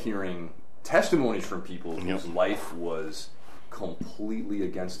we love hearing testimonies from people whose life was completely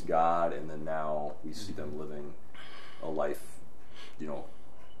against God, and then now we see them living a life,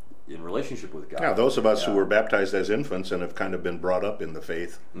 in relationship with God. Yeah, those of us who were baptized as infants and have kind of been brought up in the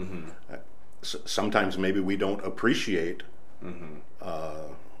faith, sometimes maybe we don't appreciate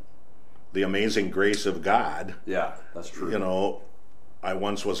the amazing grace of God. Yeah, that's true. I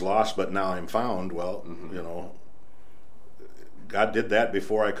once was lost, but now I'm found. Well, God did that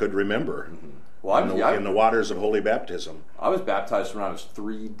before I could remember. Well, in the waters of holy baptism. I was baptized when I was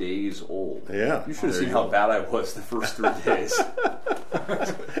 3 days old. Yeah. You should have seen how bad I was the first 3 days.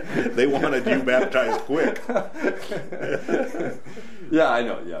 They wanted you baptized quick. Yeah, I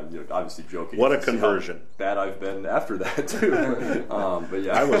know. Yeah, obviously joking. What a conversion. How bad I've been after that, too. But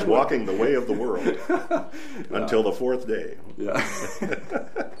yeah. I was walking the way of the world until the 4th day. Yeah.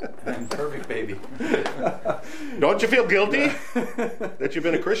 Perfect baby. Don't you feel guilty that you've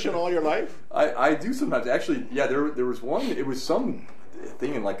been a Christian all your life? I do sometimes. Actually, yeah, there was one, it was some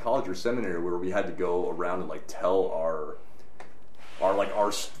thing in college or seminary where we had to go around and tell our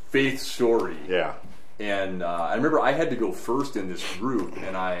faith story. Yeah. And I remember I had to go first in this group,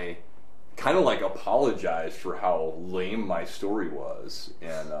 and I kind of apologized for how lame my story was.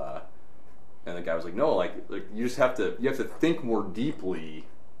 And the guy was like, "No, you just have to think more deeply.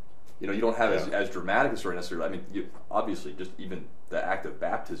 You don't have as dramatic a story necessarily. I mean, obviously, just even the act of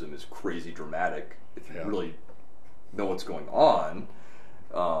baptism is crazy dramatic if you really know what's going on.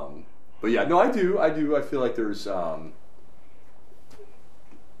 But yeah, no, I do. I feel like there's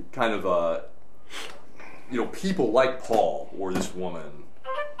kind of a people like Paul or this woman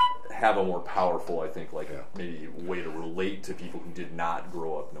have a more powerful, I think, maybe way to relate to people who did not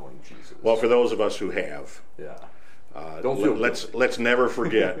grow up knowing Jesus. Well, for those of us who have, yeah, let's never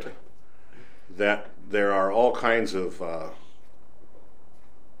forget that there are all kinds of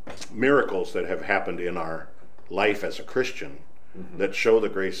miracles that have happened in our life as a Christian that show the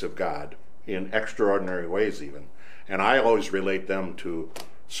grace of God in extraordinary ways even. And I always relate them to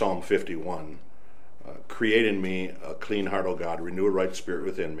Psalm 51. Create in me a clean heart, O God, renew a right spirit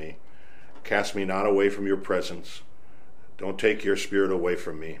within me. Cast me not away from your presence. Don't take your spirit away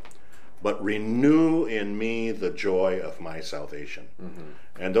from me, but renew in me the joy of my salvation.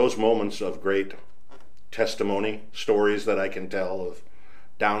 And those moments of great testimony, stories that I can tell of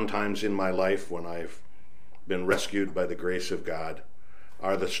downtimes in my life when I've been rescued by the grace of God,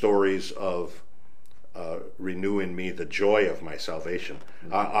 are the stories of renew in me the joy of my salvation.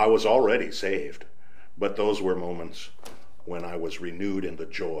 I was already saved, but those were moments when I was renewed in the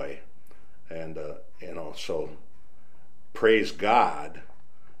joy. And, so praise God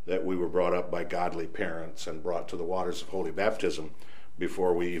that we were brought up by godly parents and brought to the waters of holy baptism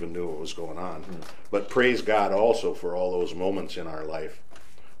before we even knew what was going on. But praise God also for all those moments in our life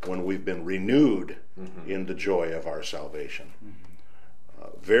when we've been renewed in the joy of our salvation.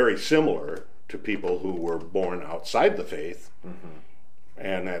 Very similar to people who were born outside the faith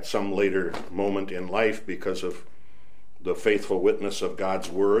and at some later moment in life, because of the faithful witness of God's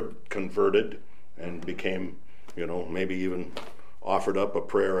word, converted and became, maybe even offered up a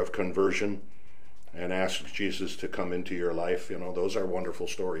prayer of conversion and asked Jesus to come into your life. Those are wonderful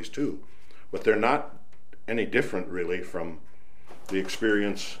stories too. But they're not any different really from the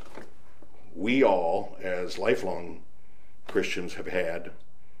experience we all as lifelong Christians have had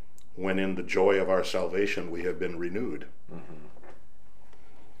when in the joy of our salvation we have been renewed.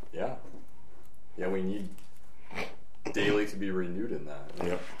 Yeah, we need daily to be renewed in that.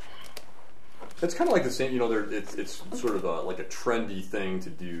 Yeah. It's kind of like the same, it's sort of like a trendy thing to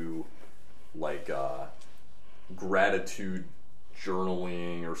do, like gratitude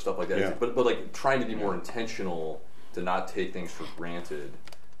journaling or stuff like that. Yeah. But like trying to be more intentional, to not take things for granted,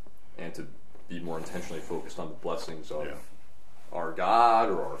 and to be more intentionally focused on the blessings of our God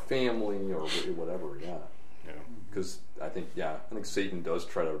or our family or whatever. Because I think Satan does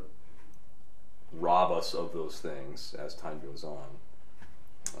try to rob us of those things as time goes on.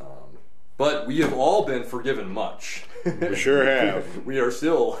 But we have all been forgiven much. We sure have. We are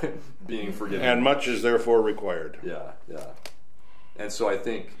still being forgiven. And much is therefore required. Yeah. And so I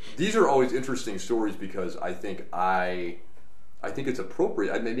think these are always interesting stories, because I think it's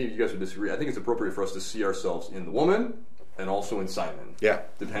appropriate. Maybe you guys would disagree. I think it's appropriate for us to see ourselves in the woman and also in Simon. Yeah.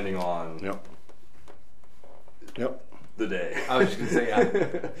 Depending on the day. I was just going to say,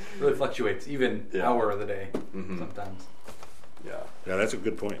 it really fluctuates, even hour of the day sometimes. Yeah, that's a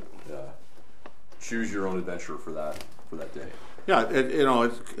good point. Yeah. Choose your own adventure for that day. Yeah,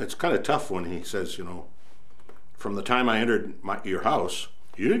 it's kind of tough when he says, from the time I entered your house,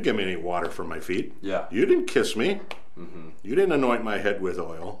 you didn't give me any water for my feet. Yeah. You didn't kiss me. You didn't anoint my head with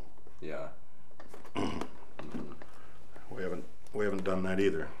oil. Yeah. We haven't done that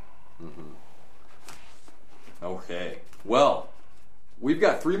either. Okay. Well, we've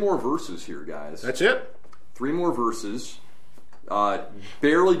got 3 more verses here, guys. That's it? 3 more verses.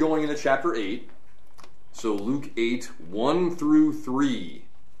 Barely going into chapter 8. So Luke 8, 1 through 3.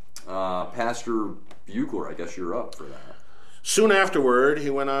 Pastor Bugler, I guess you're up for that. Soon afterward, he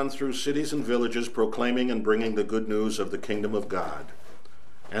went on through cities and villages, proclaiming and bringing the good news of the kingdom of God.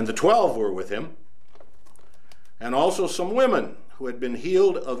 And the 12 were with him, and also some women who had been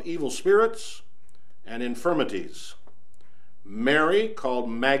healed of evil spirits and infirmities. Mary, called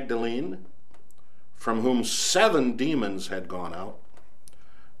Magdalene, from whom 7 demons had gone out.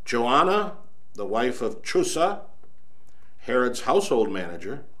 Joanna, the wife of Chusa, Herod's household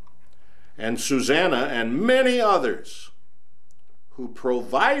manager, and Susanna, and many others who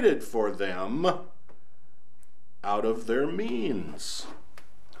provided for them out of their means.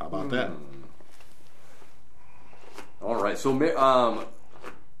 How about that? All right. So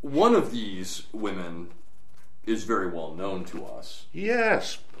one of these women is very well known to us.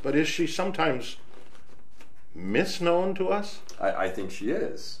 Yes, but is she sometimes misknown to us? I think she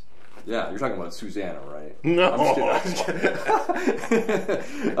is. Yeah, you're talking about Susanna, right? No. I'm just kidding.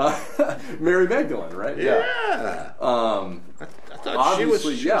 Mary Magdalene, right? Yeah. I thought she was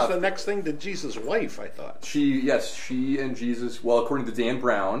the next thing to Jesus' wife, I thought. She and Jesus, well, according to Dan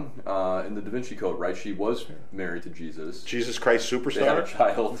Brown in the Da Vinci Code, right, she was married to Jesus. Jesus Christ Superstar? They had a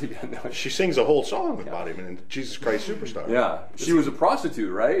child. She sings a whole song about him in Jesus Christ Superstar. Yeah. She was a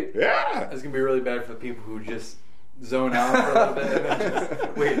prostitute, right? Yeah. It's going to be really bad for the people who just zone out for a little bit and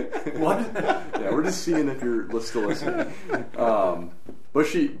just, wait, what? Yeah, we're just seeing if you're still listening.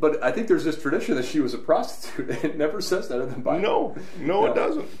 But I think there's this tradition that she was a prostitute. It never says that in the Bible. No, it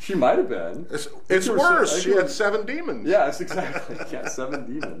doesn't. She might have been. It's worse. She had 7 demons. Yeah, it's exactly. Yeah, 7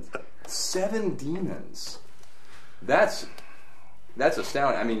 demons. 7 demons. That's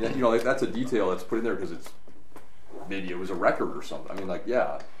astounding. I mean, that's a detail that's put in there because maybe it was a record or something. I mean, like,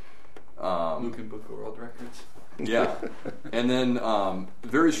 yeah. Luke and Book of World Records. Yeah. And then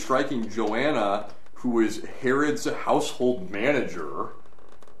very striking, Joanna, who is Herod's household manager.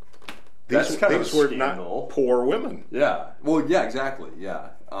 That's kind of a were not poor women. Yeah. Well, yeah, exactly. Yeah.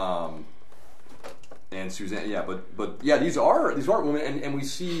 And Suzanne. Yeah, but yeah, these aren't women, and we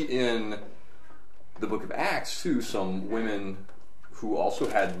see in the Book of Acts too some women who also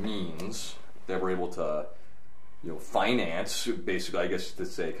had means that were able to, finance, basically, I guess to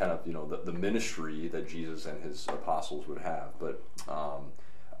say, kind of, the ministry that Jesus and his apostles would have. But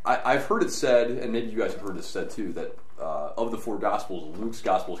I've heard it said, and maybe you guys have heard it said too, that of the 4 Gospels, Luke's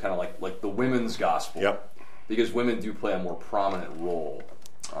Gospel is kind of like the women's Gospel. Yep. Because women do play a more prominent role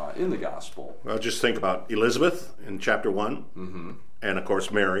in the Gospel. Well, just think about Elizabeth in chapter 1, and of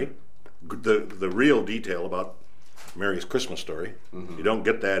course Mary. The real detail about Mary's Christmas story. You don't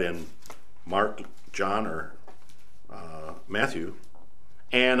get that in Mark, John, or Matthew.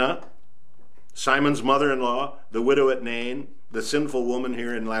 Anna, Simon's mother-in-law, the widow at Nain, the sinful woman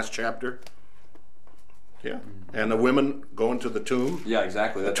here in last chapter. Yeah, and the women going to the tomb. Yeah,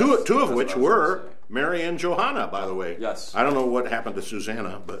 exactly. Two of which were Mary and Johanna, by the way. Yes. I don't know what happened to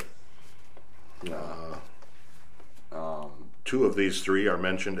Susanna, but 2 of these 3 are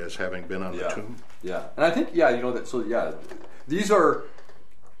mentioned as having been on the tomb. Yeah, and I think these are.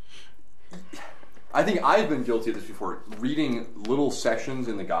 I think I've been guilty of this before. Reading little sections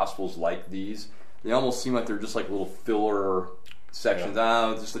in the Gospels like these, they almost seem like they're just like little filler sections.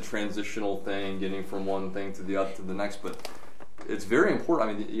 Just a transitional thing, getting from one thing to the next. But it's very important.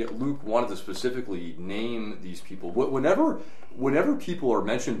 I mean, Luke wanted to specifically name these people. Whenever people are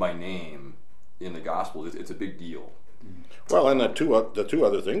mentioned by name in the Gospel, it's a big deal. Well, and the two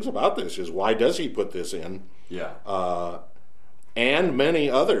other things about this is, why does he put this in? Yeah. And many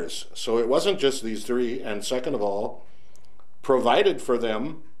others. So it wasn't just these 3. And second of all, provided for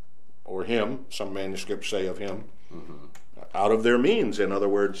them, or him, some manuscripts say of him, out of their means. In other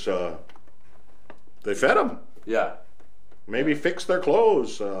words, they fed them. Yeah. Maybe fixed their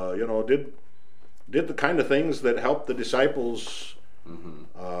clothes. Did the kind of things that helped the disciples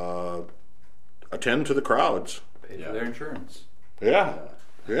attend to the crowds. Paid for their insurance. Yeah.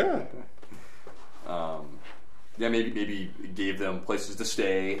 Maybe gave them places to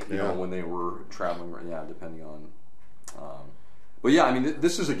stay, when they were traveling. Yeah, depending on. But yeah, I mean,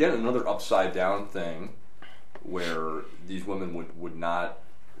 this is again another upside down thing, where these women would not,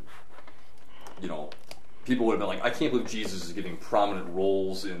 people would have been like, I can't believe Jesus is giving prominent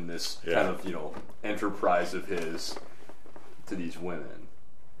roles in this kind of enterprise of his to these women.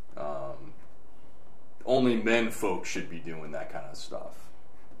 Only men folk should be doing that kind of stuff.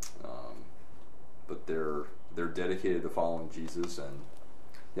 But they're dedicated to following Jesus,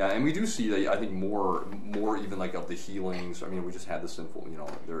 and we do see that. I think more even like of the healings. I mean, we just had the sinful.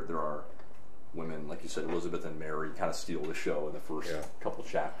 There are women, like you said, Elizabeth and Mary, kind of steal the show in the first couple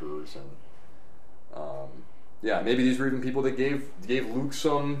chapters, and maybe these were even people that gave Luke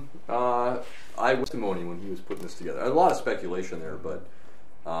some eye testimony when he was putting this together. A lot of speculation there, but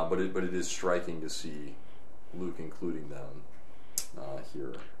it is striking to see Luke including them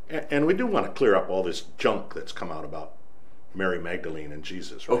here. And we do want to clear up all this junk that's come out about Mary Magdalene and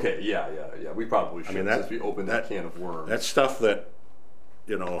Jesus, right? Okay, yeah. We probably should, since we opened that can of worms. That stuff that,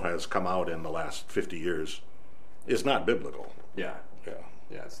 has come out in the last 50 years is not biblical. Yeah,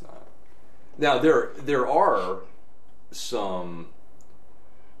 it's not. Now, there are some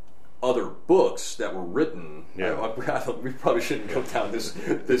other books that were written. Yeah. We probably shouldn't go down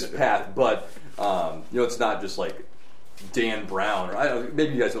this path, but, it's not just like Dan Brown, or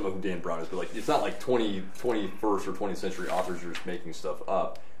maybe you guys don't know who Dan Brown is, but like it's not like 21st or 20th century authors are just making stuff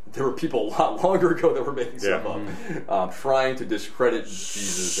up. There were people a lot longer ago that were making stuff up, trying to discredit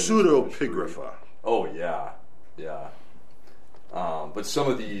Jesus. Pseudepigrapha. Oh yeah. But some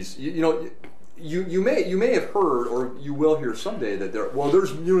of these, you may have heard, or you will hear someday, that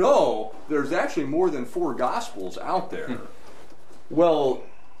there's actually more than 4 Gospels out there. Well.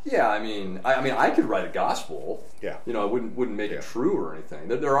 Yeah, I mean, I could write a gospel. Yeah, I wouldn't make it true or anything.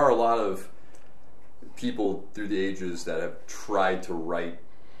 There are a lot of people through the ages that have tried to write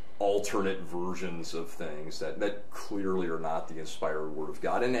alternate versions of things that clearly are not the inspired Word of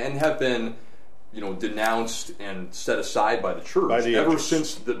God, and have been, denounced and set aside by the church ever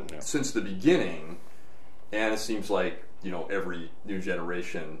since the beginning. And it seems like every new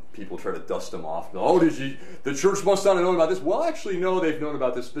generation, people try to dust them off. Oh, the church must not have known about this. Well, actually, no, they've known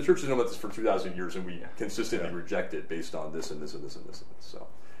about this. The church has known about this for 2,000 years, and we consistently reject it based on this and this and this and this and this. So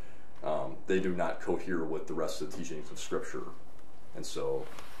they do not cohere with the rest of the teachings of Scripture. And so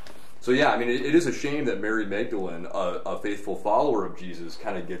yeah, I mean, it is a shame that Mary Magdalene, a faithful follower of Jesus,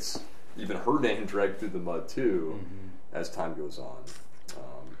 kind of gets even her name dragged through the mud, too, as time goes on.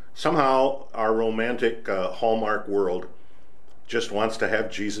 Somehow, our romantic Hallmark world just wants to have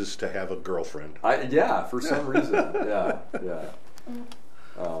Jesus to have a girlfriend. For some reason. Yeah.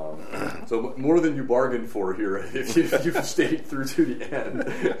 So more than you bargained for here, if you've stayed through to the end.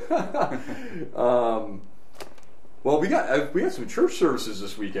 Well, we got some church services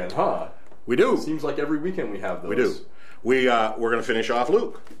this weekend, huh? We do. Seems like every weekend we have those. We do. We're going to finish off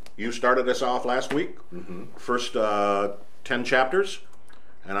Luke. You started us off last week. First 10 chapters.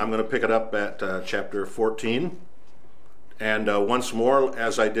 And I'm going to pick it up at chapter 14. And once more,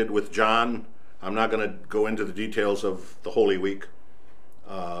 as I did with John, I'm not going to go into the details of the Holy Week.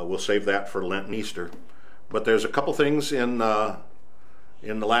 We'll save that for Lent and Easter. But there's a couple things in the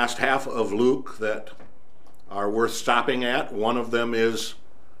last half of Luke that are worth stopping at. One of them is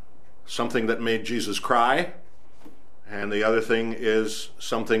something that made Jesus cry. And the other thing is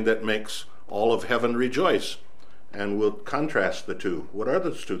something that makes all of heaven rejoice. And we'll contrast the two. What are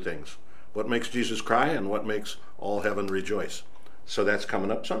those two things? What makes Jesus cry and what makes all heaven rejoice? So that's coming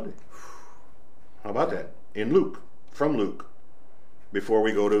up Sunday. How about that? In Luke, from Luke, before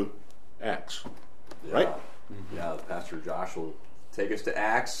we go to Acts. Right? Yeah, Pastor Josh will take us to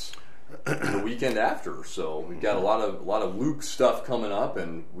Acts the weekend after. So we've got a lot of Luke stuff coming up,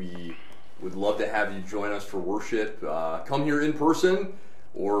 and we would love to have you join us for worship. Come here in person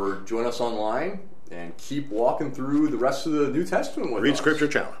or join us online. And keep walking through the rest of the New Testament with us. Read Scripture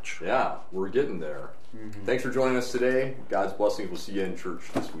Challenge. Yeah, we're getting there. Thanks for joining us today. God's blessings. We'll see you in church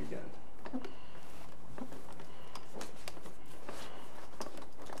this weekend.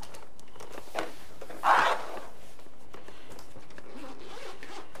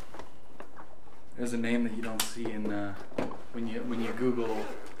 There's a name that you don't see in when you Google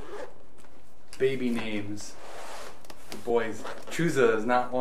baby names. Boys, Chusa is not one.